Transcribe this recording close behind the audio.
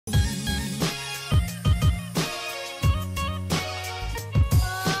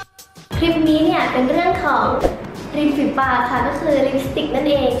ลิปนี้เนี่ยเป็นเรื่องของริมฝีปากค่ะก็คือลิปสติกนั่น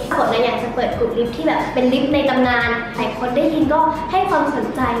เองฝนอยากจะเปิดกลุ่มลิปที่แบบเป็นลิปในตำนานหลายคนได้ยินก็ให้ความสน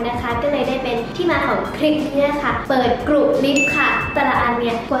ใจนะคะก็เลยได้เป็นที่มาของคลิปนี้ค่ะเปิดกลุ่มลิปค่ะแต่ละอันเ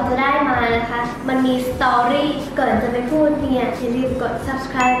นี่ยกว่าจะได้มานะคะมันมีสตอรี่ก่อนจะไปพูดเนี่ยอย่าลืมกด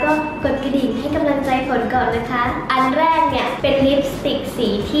subscribe ก็กดกระดิ่งให้กำลังใจฝนก่อนนะคะอันแรกเนี่ยเป็นลิปสติกสี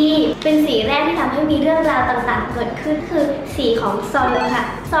ที่เป็นสีแรกที่ทำให้มีเรื่องราวต่างๆเกิดขึ้นคือสีของซอนค่ะ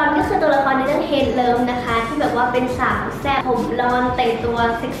ซอนก็คือตัวละครในเรื่องเฮดเลิฟนะคะที่แบบว่าเป็นสาวแซ่บผมลอนแต่งตัว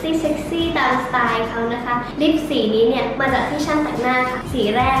เซ็กซี่ตามสไตล์เขานะคะลิปสีนี้เนี่ยมาจากที่ช่างแต่งหน้าค่ะสี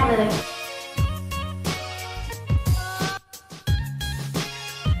แรกเลย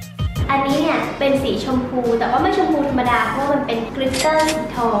อันนี้เนี่ยเป็นสีชมพูแต่ว่าไม่ชมพูธรรมดาเพราะมันเป็นกลิตเตอร์สี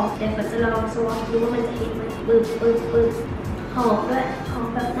ทองเดี๋ยวฝนจะลองสวอปดูว่ามันจะเห็นไหมปึ๊บหอมด้วยหอม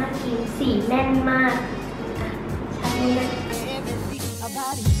แบบน่ากินสีแน่นมากชัดเลยนะ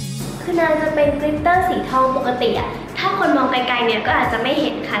คือนางจะเป็นกลิตเตอร์สีทองปกติอะถ้าคนมองไกลๆเนี่ยก็อาจจะไม่เ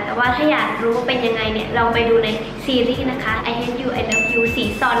ห็นค่ะแต่ว่าถ้าอยากรู้ว่าเป็นยังไงเนี่ยลองไปดูในซีรีส์นะคะ I Hate You I Love You สี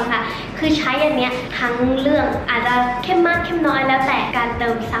ซอนค่ะคือใช้อันเนี้ยทั้งเรื่องอาจจะเข้มมากเข้มน้อยแล้วแต่การเติ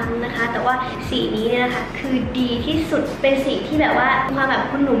มซ้ำนะคะแต่ว่าสีนี้เนี่ยนะคะคือดีที่สุดเป็นสีที่แบบว่าความแบบ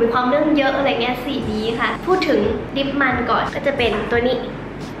คุณหนูมีความเรื่องเยอะอะไรเงี้ยสีนี้ค่ะพูดถึงลิปมันก่อนก็จะเป็นตัวนี้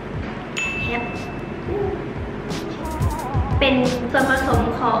เป็นส่วนผสม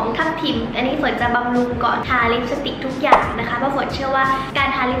ของทับทิมอันนี้ฝนจะบำรุงก่อนทาลิปสติกทุกอย่างนะคะเพราะฝนเชื่อว่าการ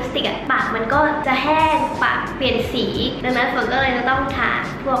ทาลิปสติกปากมันก็จะแห้งปากเปลี่ยนสีดังนั้นฝนก็เลยจะต้องทา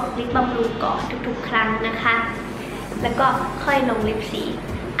พวกลิปบำรุงก่อนทุกๆครั้งนะคะแล้วก็ค่อยลงลิปสี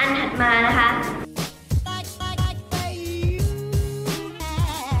อันถัดมานะคะ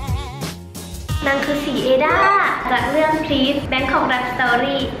นั่นคือสีเอด้าจากเรื่อง Please Bangkok Love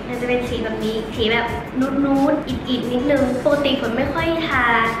Story มันจะเป็นสีแบบนี้สีแบบนูดอิดนิดนึงปกติฝนไม่ค่อยทา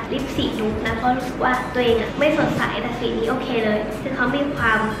ลิปสีนูดนะเพราะรู้สึกว่าตัวเองไม่สดใสแต่สีนี้โอเคเลยคือเขา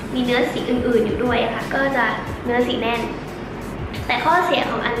มีเนื้อสีอื่นๆอยู่ด้วยค่ะก็จะเนื้อสีแน่นแต่ข้อเสีย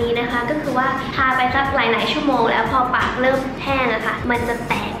ของอันนี้นะคะก็คือว่าทาไปสักหลายๆชั่วโมงแล้วพอปากเริ่มแห้งอะค่ะมันจะ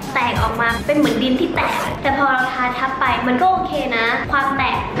แตกออกมาเป็นเหมือนดินที่แตกแต่พอเราทาทับไปมันก็โอเคนะความแต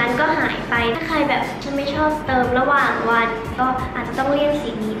กนั้นก็หายไปถ้าใครแบบฉันไม่ชอบเติมระหว่างวันก็อาจจะต้องเลี่ยงสี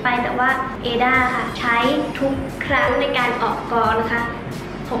นี้ไปแต่ว่าเอด้าค่ะใช้ทุกครั้งในการออกกองนะคะ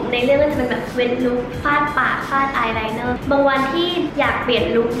ผมในเรื่องก็จะเป็นแบบเว้นลุคฟาดปากฟาดอายไลเนอร์บางวันที่อยากเปลี่ยน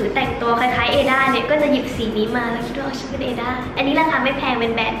ลุคหรือแต่งตัวคล้ายๆเอด้าเนี่ยก็จะหยิบสีนี้มาแล้วคิดว่าฉันเป็นเอด้าอันนี้ราคาไม่แพงเป็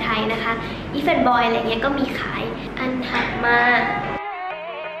นแบรนด์ไทยนะคะอีเฟนบอยอะไรเงี้ยก็มีขายอันถัดมา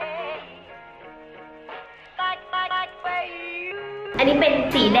อันนี้เป็น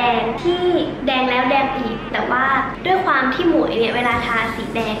สีแดงที่แดงแล้วแดงอีกแต่ว่าด้วยความที่หมวยเนี่ยเวลาทาสี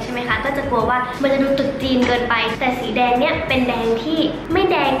แดงใช่ไหมคะก็จะกลัวว่ามันจะดูตุดจีนเกินไปแต่สีแดงเนี่ยเป็นแดงที่ไม่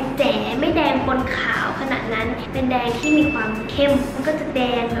แดงแจ๋ไม่แดงปนขาวขนาดนั้นเป็นแดงที่มีความเข้มมันก็จะแด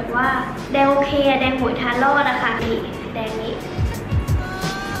งแบบว่าแดงโอเคแดงหมวยทานรอดนะคะนี่แดงนี้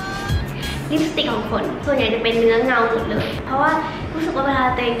ลิปสติกของฝนส่วนใหญ่จะเป็นเนื้อเงาหมดเลยเพราะว่ารู้สึกว่าเวลา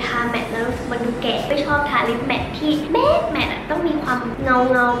ตัวเองทาแมตต์แล้วรู้สึกมันดูแก่ไม่ชอบทาลิปแมตต์ที่แมตต์ต้องมีความเง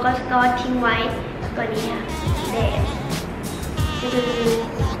าก็ทิ้งไว้ตัวนี้ค่ะแดงจะดู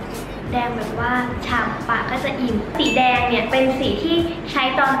แดงแบบว่าฉ่ำปากก็จะอิ่มสีแดงเนี่ยเป็นสีที่ใช้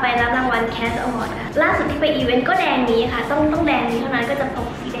ตอนไปรับรางวัลแคสอวอร์ดค่ะล่าสุดที่ไปอีเวนต์ก็แดงนี้ค่ะต้องแดงนี้เท่านั้นก็จะพก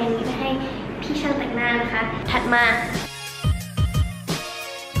สีแดงนี้ไปให้พี่ช่างแต่งหน้านะคะถัดมา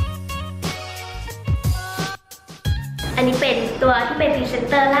อันนี้เป็นตัวที่เป็นพรีเซน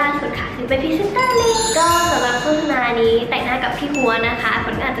เตอร์ล่าสุดค่ะคือเป็นพรีเซนเตอร์ลิปก็สำหรับโฆษณานี้แต่งหน้ากับพี่หัวนะคะฝ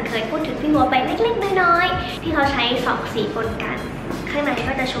นอาจจะเคยพูดถึงพี่หัวไปเล็กๆน้อยๆที่เขาใช้2สีปนกันข้างใน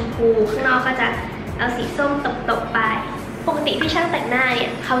ก็จะชมพูข้างนอกก็จะเอาสีส้มตบๆไปปกติพี่ช่างแต่งหน้าเนี่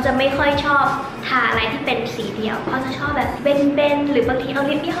ยเขาจะไม่ค่อยชอบทาอะไรที่เป็นสีเดียวเขาจะชอบแบบเบนหรือบางทีเอา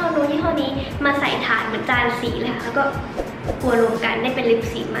ลิปยี่ห้อนู้นยี่ห้อนี้มาใส่ถาดเหมือนจานสีเลยค่ะแล้วก็กวนรวมกันได้เป็นลิป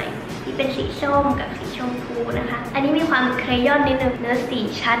สีใหม่ที่เป็นสีส้มกับสีชมพูนะคะอันนี้มีความเครยอนนิดนึงเนื้อสี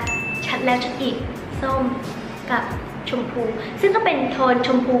ชัดแล้วชัดอีกส้มกับชมพูซึ่งก็เป็นโทนช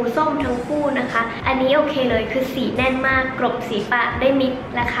มพูส้มทั้งคู่นะคะอันนี้โอเคเลยคือสีแน่นมากกรบสีปากได้มิด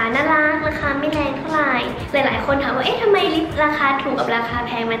ราคาน่ารักราคาไม่แรงเท่าไหร่หลายๆคนถามว่าเอ๊ะทำไมลิปราคาถูกกับราคาแ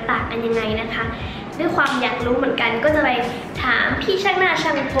พงมันต่างกันยังไงนะคะด้วยความอยากรู้เหมือนกันก็จะไปถามพี่ช่างหน้าช่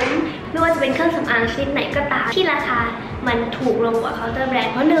างผมไม่ว่าจะเป็นเครื่องสำอางชนิดไหนก็ตามที่ราคามันถูกลงกว่าเคาน์เตอร์แบรน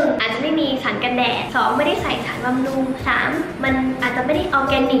ด์เพราะ1อาจจะไม่มีสารกันแดด2ไม่ได้ใส่สารบำรุง3มันอาจจะไม่ได้ออร์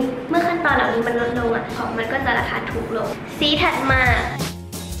แกนิกเมื่อขั้นตอนเหล่านี้มันลดลงของมันก็จะราคาถูกลงสีถัดมา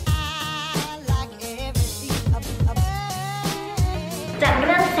จากเ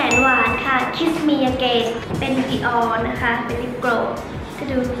รื่องแสนหวานค่ะ Kiss Me Again เป็น The All นะคะเป็นลิปโกลว์จะ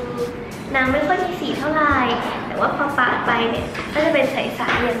ดู นางไม่ค่อยมีสีเท่าไหร่แต่ว่าพอปาดไปเนี่ยก็จะเป็นใส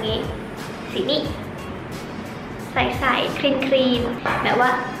ๆอย่างนี้สีนี้ใสๆคลีนๆแบบว่า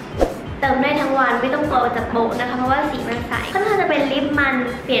เติมได้ทั้งวันไม่ต้องกลัวจะโปะนะคะเพราะว่าสีมันใสค่อนข้างจะเป็นลิปมัน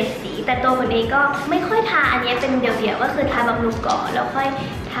เปลี่ยนสีแต่ตัวคนเองก็ไม่ค่อยทาอันนี้เป็นเดี่ยวๆก็คือทาบำรุงก่อนแล้วค่อย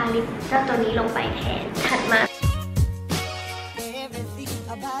ทาลิปเจ้าตัวนี้ลงไปแทนถัดมา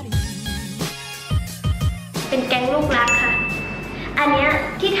เป็นแก๊งลูกรักค่ะอันเนี้ย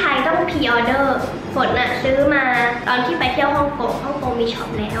ที่ไทยต้องพรีออเดอร์ฝนอะซื้อมาตอนที่ไปเที่ยวฮ่องกงมีช็อป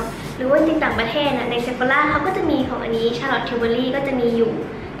แล้วหรือว่าจริงต่างประเทศนะในเซฟโ h ร่าเขาก็จะมีของอันนี้ชาร์ลอตทิวเบอรี่ก็จะมีอยู่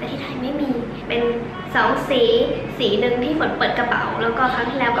แต่ที่ไทยไม่มีเป็น2สีหนึ่งที่ฝนเปิดกระเป๋าแล้วก็ครั้ง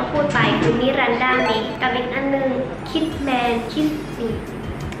ที่แล้วก็พูดไปคือมิรันดามีกับอีกอันนึงคิดแมนคิดนี่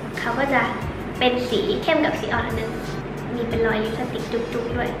เขาก็จะเป็นสีเข้มกับสีอ่อนอันนึงมีเป็นรอยลิปสติกจุก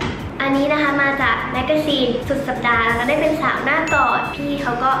ๆด้วยอันนี้นะคะมาจากแมกกาซีนสุดสัปดาห์แล้วได้เป็นสาวหน้ากอดพี่เข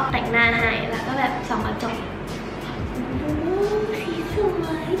าก็แต่งหน้าให้แล้วก็แบบส่องกระจกสีสว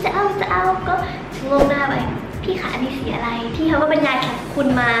ยจะเอาก็งงหน้าไปพี่ขาอันนี้สีอะไรพี่เขาก็บรรยายแคปคุณ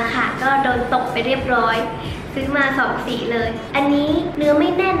มาค่ะก็โดนตกไปเรียบร้อยซื้อมา2สีเลยอันนี้เนื้อไม่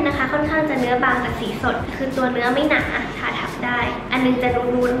แน่นนะคะค่อนข้างจะเนื้อบางแต่สีสดคือตัวเนื้อไม่หนาทาทับได้อันนึงจะ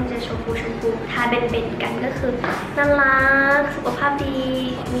นูนๆจะชมพูทาเบนๆกันก็คือน่ารักสุขภาพดี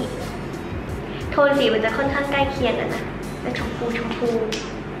นี่โทนสีมันจะค่อนข้างใกล้เคียงกันนะแต่ชมพู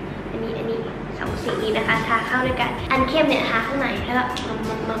อันนี้2สีนี้นะคะทาเข้าด้วยกันอันเข้มเนี่ยทาข้างในแล้วก็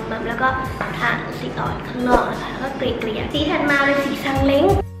มัมแล้วก็ทาสีอ่อนข้างนอกนะคะแล้วก็เกลี่ยสีถัดมาเป็นสีซังเล้ง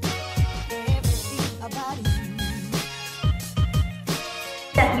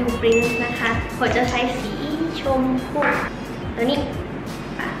จากยูบรินส์นะคะผมจะใช้สีชมพูตัวนี้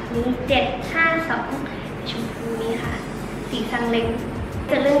752ชมพูนี้ค่ะสีซังเล้ง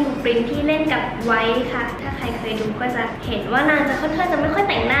จะเรื่องยูบรินที่เล่นกับไว้ค่ะถ้าใครเคยดูก็จะเห็นว่านางจะค่อนข้างจะไม่ค่อย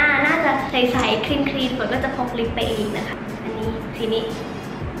แต่งหน้าน่าจะใสๆคลีนฝนก็จะพกลิปไปเองนะคะอันนี้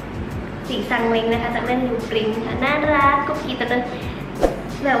สีซังเล้งนะคะจากเรื่องยูบรินค่ะน่ารักกุ๊กกิ๊กแต่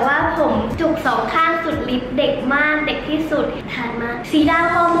แบบว่าผมจุก2ข้างสุดลิปเด็กมากเด็กที่สุดถัดมาสีดาว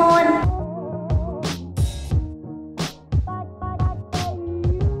ฮอร์โมน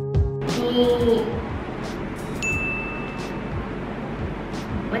นี่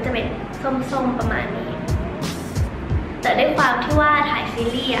มันจะเป็นส้มๆประมาณนี้แต่ด้วยความที่ว่าถ่ายซี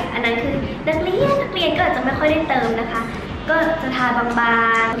รีส์อันนั้นคือนักเรียนก็อาจจะไม่ค่อยได้เติมนะคะก็จะทาบา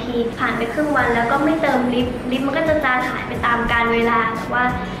งๆทีผ่านไปครึ่งวันแล้วก็ไม่เติมลิปมันก็จะจางหายไปตามกาลเวลาแต่ว่า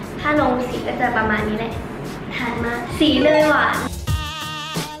ถ้าลงสีก็จะประมาณนี้แหละถัดมาสีเนยหวาน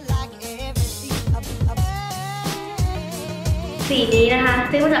สีนี้นะคะ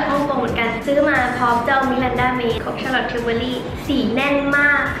ซื้อมาจากฮ่องกงเหมือนกันซื้อมาพร้อมเจ้ามิรันดาเมย์ของชาร์ลอตทิวเบอรี่สีแน่นม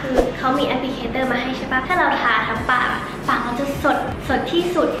ากคือเขามีแอปพลิเคเตอร์มาให้ใช่ปะถ้าเราทาทั้งปากมันจะสดที่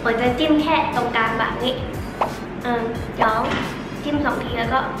สุดมันจะจิ้มแค่ตรงกลางแบบนี้ย้องจิ้ม2 ทีแล้ว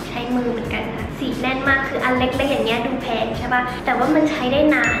ก็ใช้มือเหมือนกันค่ะสีแน่นมากคืออันเล็กๆอย่างเงี้ยดูแพงใช่ปะแต่ว่ามันใช้ได้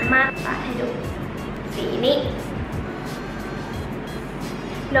นานมากให้ดูสีนี้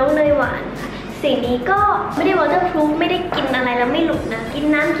น้องเนยหวานค่ะสีนี้ก็ไม่ได้ waterproof ไม่ได้กินอะไรแล้วไม่หลุดนะกิน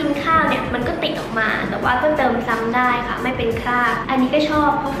น้ำกินข้าวเนี่ยมันก็ติดออกมาแต่ว่าก็เติมซ้ำได้ค่ะไม่เป็นคราบอันนี้ก็ชอบ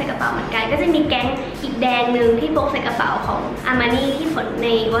พกใส่กระเป๋าเหมือนกันก็จะมีแก๊งอีกแดงหนึ่งที่พกใส่กระเป๋าของอามานี่ที่ผลใน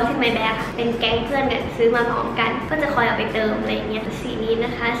What's in my bag ค่ะเป็นแก๊งเพื่อนกันซื้อมาพร้อมกันก็จะคอยเอาไปเติมอะไรอย่างเงี้ยสีนี้น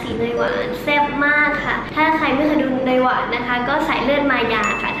ะคะสีเนยหวานแซ่บมากค่ะถ้าใครไม่เคยดูเนยหวานนะคะก็สายเลือดมายา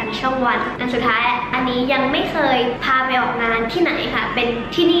ค่ะทางช่องวันอันสุดท้ายอันนี้ยังไม่เคยพาไปออกงานที่ไหนค่ะเป็น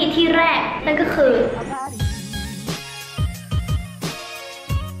ที่นี่ที่แรกนั่นก็คือ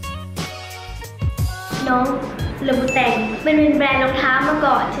น้องเลบูแตงเป็นแบรนด์รองเท้ามา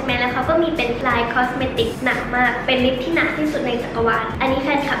ก่อนใช่ไหมแล้วเขาก็มีเป็นลายคอสเมติกหนักมากเป็นลิปที่หนักที่สุดในจักรวาลอันนี้แฟ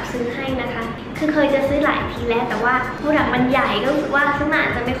นคลับซื้อให้นะคะคือเคยจะซื้อหลายทีแล้วแต่ว่าโปรดักต์มันใหญ่ก็รู้สึกว่าซื้อมาอา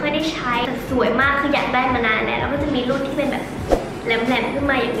จจะไม่ค่อยได้ใช้แต่สวยมากคืออยากได้มานานแล้วก็จะมีรุ่นที่เป็นแบบแหลมๆขึ้น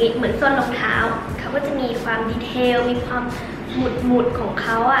มาอย่างนี้เหมือนส้นรองเท้าเขาก็จะมีความดีเทลมีความหมุดของเข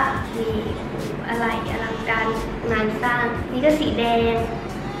าอ่ะมีอะไรอลังการงานสร้างนี่ก็สีแดง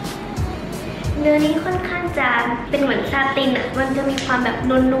เนื้อนี้ค่อนข้างจะเป็นเหมือนซาตินอ่ะมันจะมีความแบบ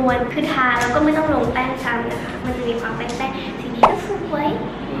นวลๆคือทาแล้วก็ไม่ต้องลงแป้งซ้ำนะคะมันจะมีความแป้งสีนี้ก็สวย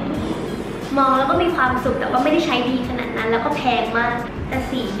มองแล้วก็มีความสุขแต่ว่าไม่ได้ใช้ดีขนาดนั้นแล้วก็แพงมากแต่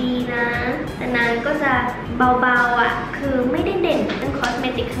สีดีนะแต่นางก็จะเบาๆอ่ะคือไม่ได้เด่นเรื่องคอสเม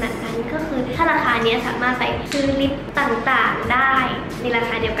ติกขนาดนั้นก็คือถ้าราคานี้สามารถไปซื้อลิปต่างๆได้ในราค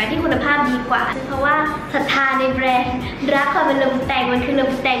าเดียวกันที่คุณภาพดีกว่าเพราะว่าศรัทธาในแบรนด์รักความเป็นเลบูแตงมันคือเล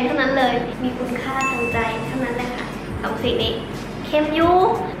บูแตงเท่านั้นเลยมีคุณค่าทางใจเท่านั้นแหละค่ะ2 สีนี้เข้มยู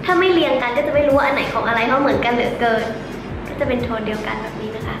ถ้าไม่เรียงกันก็จะไม่รู้ว่าอันไหนของอะไรเพราะเหมือนกันเหลือเกินก็จะเป็นโทนเดียวกันแบบนี้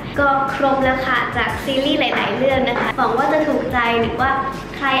นะคะ ก็ครบแล้วค่ะจากซีรีส์หลายๆเรื่องนะคะหวังว่าจะถูกใจหรือว่า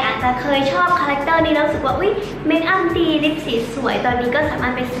ใครอาจจะเคยชอบคาแรคเตอร์นี้แล้วรู้สึกว่าอุ๊ยเมคอัพดีลิปสีสวยตอนนี้ก็สามาร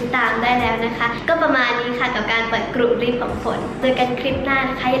ถไปซื้อตามได้แล้วนะคะก็ประมาณนี้ค่ะกับการเปิดกลุ่มลิปของฝนเจอกันคลิปหน้า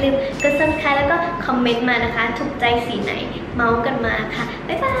นะคะอย่าลืมกด subscribe แล้วก็คอมเมนต์มานะคะถูกใจสีไหนเมาส์กันมาค่ะ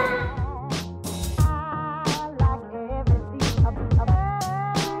บ๊ายบาย